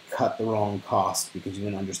things like cut the wrong cost because you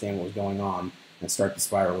didn't understand what was going on and start the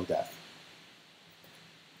spiral of death.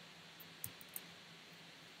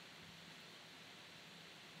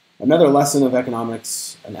 Another lesson of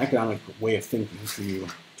economics, an economic way of thinking for you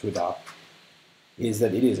to adopt, is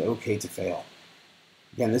that it is okay to fail.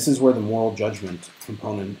 Again, this is where the moral judgment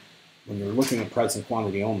component, when you're looking at price and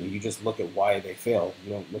quantity only, you just look at why they failed.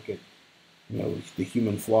 You don't look at the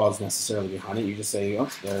human flaws necessarily behind it. You just say, oh,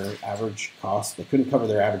 their average cost, they couldn't cover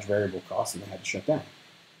their average variable cost and they had to shut down.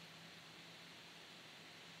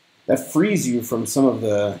 That frees you from some of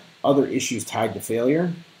the other issues tied to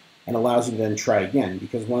failure and allows you to then try again,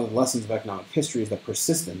 because one of the lessons of economic history is that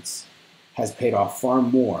persistence has paid off far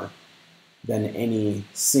more than any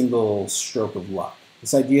single stroke of luck.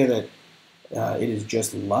 This idea that it is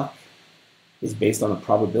just luck is based on a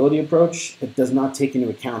probability approach. It does not take into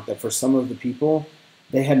account that for some of the people,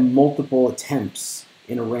 they had multiple attempts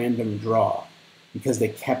in a random draw because they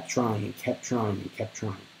kept trying and kept trying and kept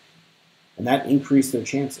trying. And that increased their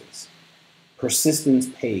chances. Persistence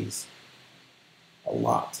pays a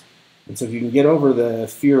lot. And so if you can get over the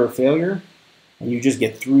fear of failure and you just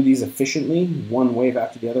get through these efficiently, one wave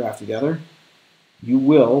after the other, you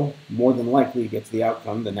will more than likely get to the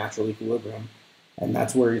outcome, the natural equilibrium, and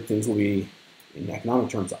that's where things will be, in economic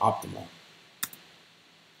terms, optimal.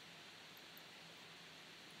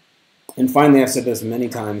 And finally, I've said this many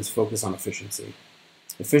times, focus on efficiency.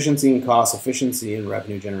 Efficiency in cost, efficiency in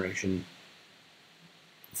revenue generation,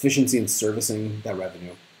 efficiency in servicing that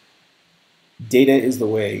revenue. Data is the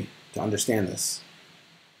way to understand this.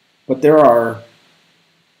 But there are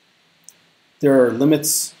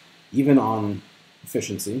limits even on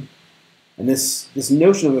efficiency. And this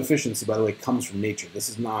notion of efficiency, by the way, comes from nature. This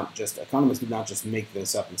is not just, economists did not just make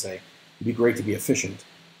this up and say, it'd be great to be efficient.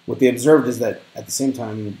 What they observed is that at the same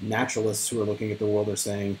time, naturalists who are looking at the world are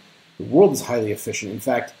saying, the world is highly efficient. In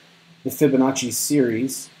fact, the Fibonacci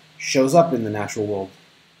series shows up in the natural world.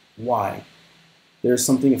 Why? There's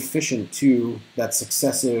something efficient to that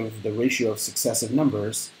the ratio of successive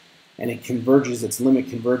numbers, and it converges, its limit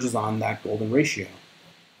converges on that golden ratio.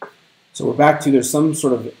 So we're back to there's some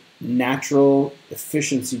sort of natural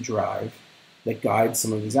efficiency drive that guide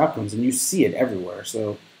some of these outcomes, and you see it everywhere.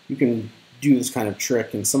 So you can do this kind of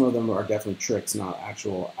trick, and some of them are definitely tricks, not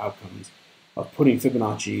actual outcomes, of putting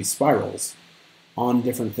Fibonacci spirals on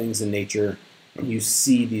different things in nature, and you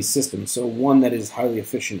see these systems. So one that is highly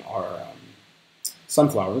efficient are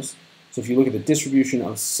sunflowers. So if you look at the distribution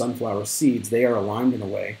of sunflower seeds, they are aligned in a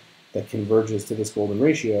way that converges to this golden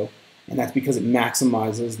ratio, and that's because it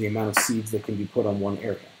maximizes the amount of seeds that can be put on one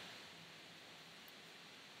area.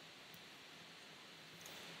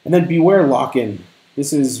 And then beware lock-in.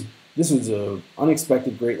 This was an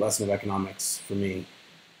unexpected great lesson of economics for me,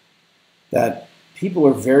 that people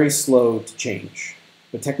are very slow to change,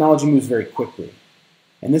 but technology moves very quickly.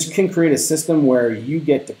 And this can create a system where you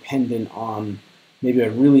get dependent on maybe a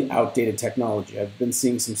really outdated technology. I've been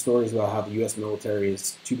seeing some stories about how the US military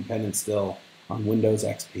is too dependent still on Windows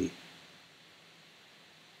XP.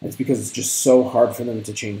 And it's because it's just so hard for them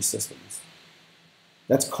to change systems.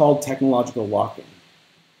 That's called technological lock-in.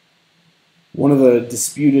 One of the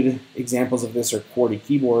disputed examples of this are QWERTY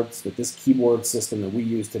keyboards, that this keyboard system that we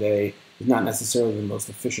use today is not necessarily the most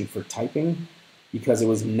efficient for typing because it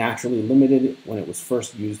was naturally limited when it was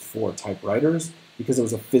first used for typewriters, because it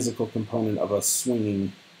was a physical component of a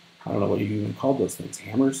swinging, I don't know what you even called those things,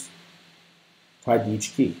 hammers, tied to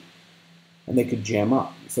each key. And they could jam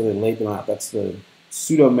up, so they laid them out. That's the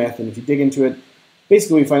pseudo myth, and if you dig into it,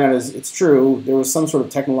 basically what we find out is it's true. There was some sort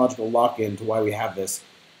of technological lock-in to why we have this.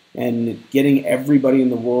 And getting everybody in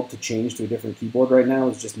the world to change to a different keyboard right now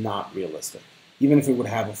is just not realistic, even if it would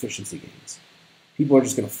have efficiency gains. People are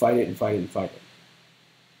just going to fight it and fight it and fight it.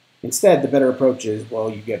 Instead, the better approach is, well,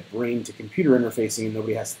 you get brain to computer interfacing and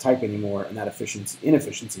nobody has to type anymore, and that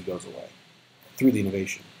inefficiency goes away through the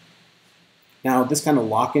innovation. Now, this kind of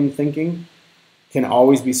lock-in thinking can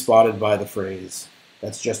always be spotted by the phrase,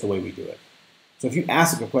 that's just the way we do it. So if you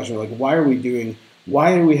ask a question like, why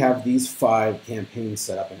do we have these 5 campaigns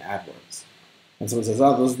set up in AdWords? And someone says,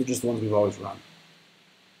 oh, those are just the ones we've always run.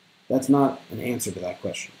 That's not an answer to that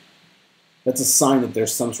question. That's a sign that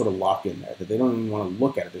there's some sort of lock-in there, that they don't even want to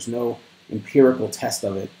look at it. There's no empirical test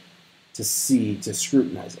of it to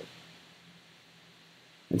scrutinize it.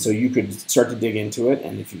 And so you could start to dig into it,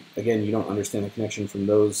 and if you don't understand the connection from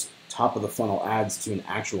those top-of-the-funnel ads to an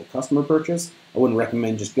actual customer purchase, I wouldn't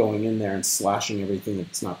recommend just going in there and slashing everything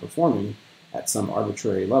that's not performing at some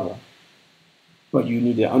arbitrary level. But you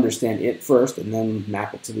need to understand it first and then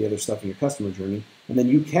map it to the other stuff in your customer journey, and then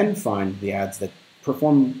you can find the ads that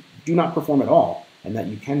do not perform at all and that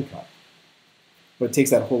you can cut. But it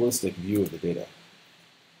takes that holistic view of the data.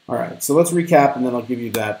 All right, so let's recap, and then I'll give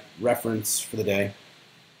you that reference for the day.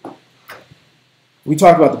 We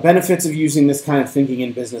talked about the benefits of using this kind of thinking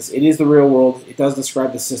in business. It is the real world. It does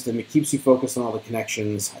describe the system. It keeps you focused on all the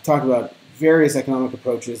connections. I talked about various economic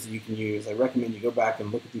approaches that you can use. I recommend you go back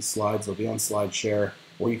and look at these slides. They'll be on SlideShare,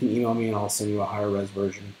 or you can email me and I'll send you a higher res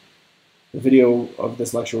version. The video of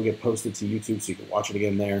this lecture will get posted to YouTube so you can watch it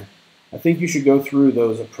again there. I think you should go through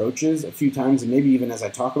those approaches a few times, and maybe even as I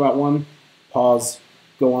talk about one, pause,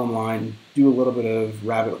 go online, do a little bit of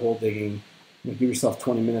rabbit hole digging, give yourself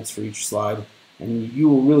 20 minutes for each slide, and you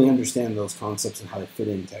will really understand those concepts and how they fit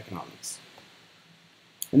into economics.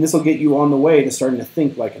 And this will get you on the way to starting to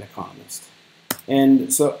think like an economist.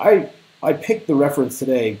 And so I picked the reference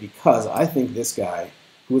today because I think this guy,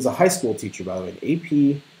 who was a high school teacher, by the way,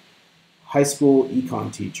 an AP high school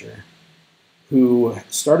econ teacher, who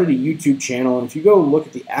started a YouTube channel. And if you go look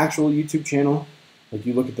at the actual YouTube channel, like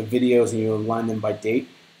you look at the videos and you align them by date,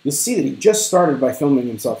 you'll see that he just started by filming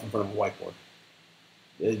himself in front of a whiteboard.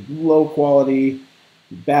 Low quality,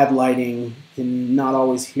 bad lighting, can not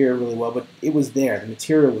always hear really well, but it was there. The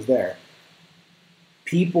material was there.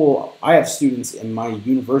 I have students in my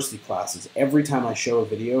university classes, every time I show a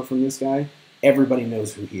video from this guy, everybody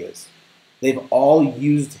knows who he is. They've all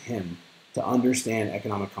used him to understand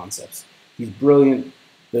economic concepts. He's brilliant.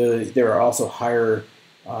 There are also higher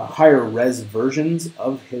res versions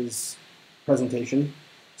of his presentation.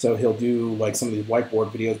 So he'll do like some of these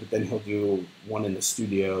whiteboard videos, but then he'll do one in the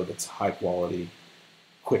studio that's high quality,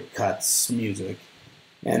 quick cuts, music.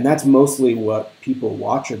 And that's mostly what people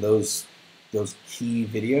watch, are those key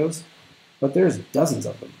videos. But there's dozens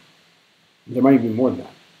of them. There might even be more than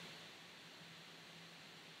that.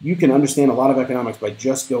 You can understand a lot of economics by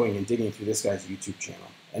just going and digging through this guy's YouTube channel.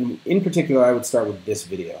 And in particular, I would start with this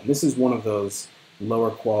video. And this is one of those lower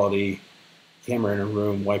quality camera in a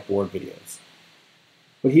room whiteboard videos.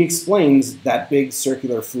 But he explains that big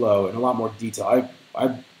circular flow in a lot more detail.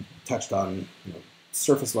 I've touched on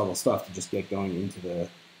surface level stuff to just get going into the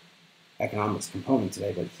economics component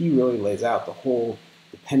today, but he really lays out the whole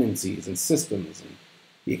dependencies and systems and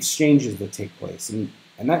the exchanges that take place. And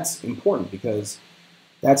And that's important because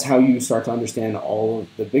that's how you start to understand all of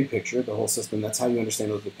the big picture, the whole system. That's how you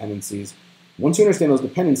understand those dependencies. Once you understand those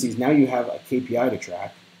dependencies, now you have a KPI to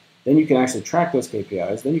track. Then you can actually track those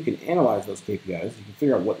KPIs. Then you can analyze those KPIs. You can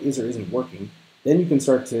figure out what is or isn't working. Then you can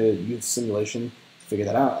start to use simulation to figure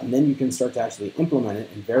that out. And then you can start to actually implement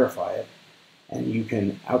it and verify it. And you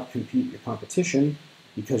can outcompete your competition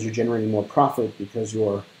because you're generating more profit because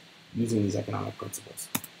you're using these economic principles.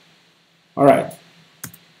 All right.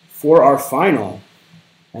 For our final,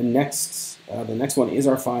 and the next one is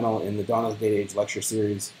our final in the Dawn of the Data Age lecture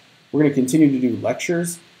series. We're going to continue to do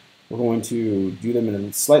lectures. We're going to do them in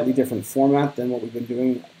a slightly different format than what we've been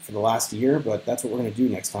doing for the last year, but that's what we're going to do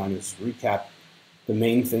next time, is recap the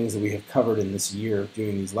main things that we have covered in this year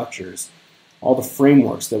doing these lectures. All the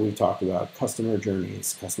frameworks that we've talked about, customer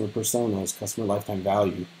journeys, customer personas, customer lifetime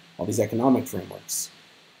value, all these economic frameworks,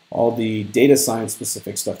 all the data science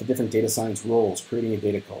specific stuff, the different data science roles, creating a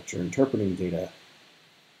data culture, interpreting data,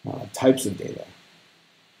 types of data.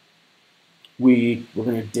 We're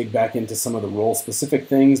going to dig back into some of the role-specific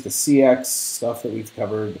things, the CX stuff that we've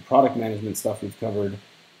covered, the product management stuff we've covered,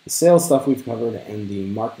 the sales stuff we've covered, and the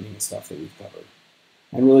marketing stuff that we've covered.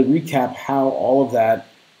 And really recap how all of that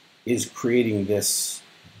is creating this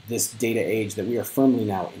data age that we are firmly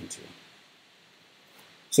now into.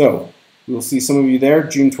 So we will see some of you there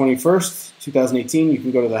June 21st, 2018. You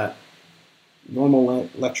can go to that normal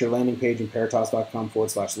lecture landing page,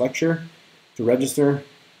 emperitas.com/lecture to register.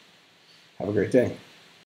 Have a great day.